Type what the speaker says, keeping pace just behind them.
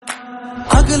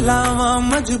अग लावा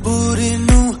मजबूरी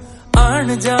नू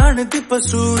आन जान दी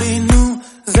पसूड़ी नू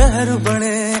जहर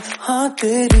बने हाँ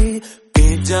तेरी पी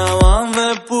जावा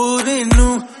मैं पूरी नू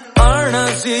आना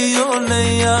सी ओ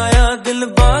नहीं आया दिल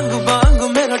बांग बांग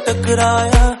मेरा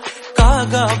टकराया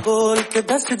कागा बोल के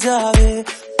दस जावे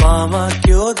पावा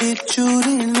क्यों दी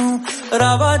चूरी नू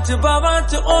रावा च बावा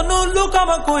च ओनू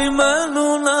लुकावा कोई मैनू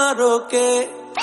ना रोके।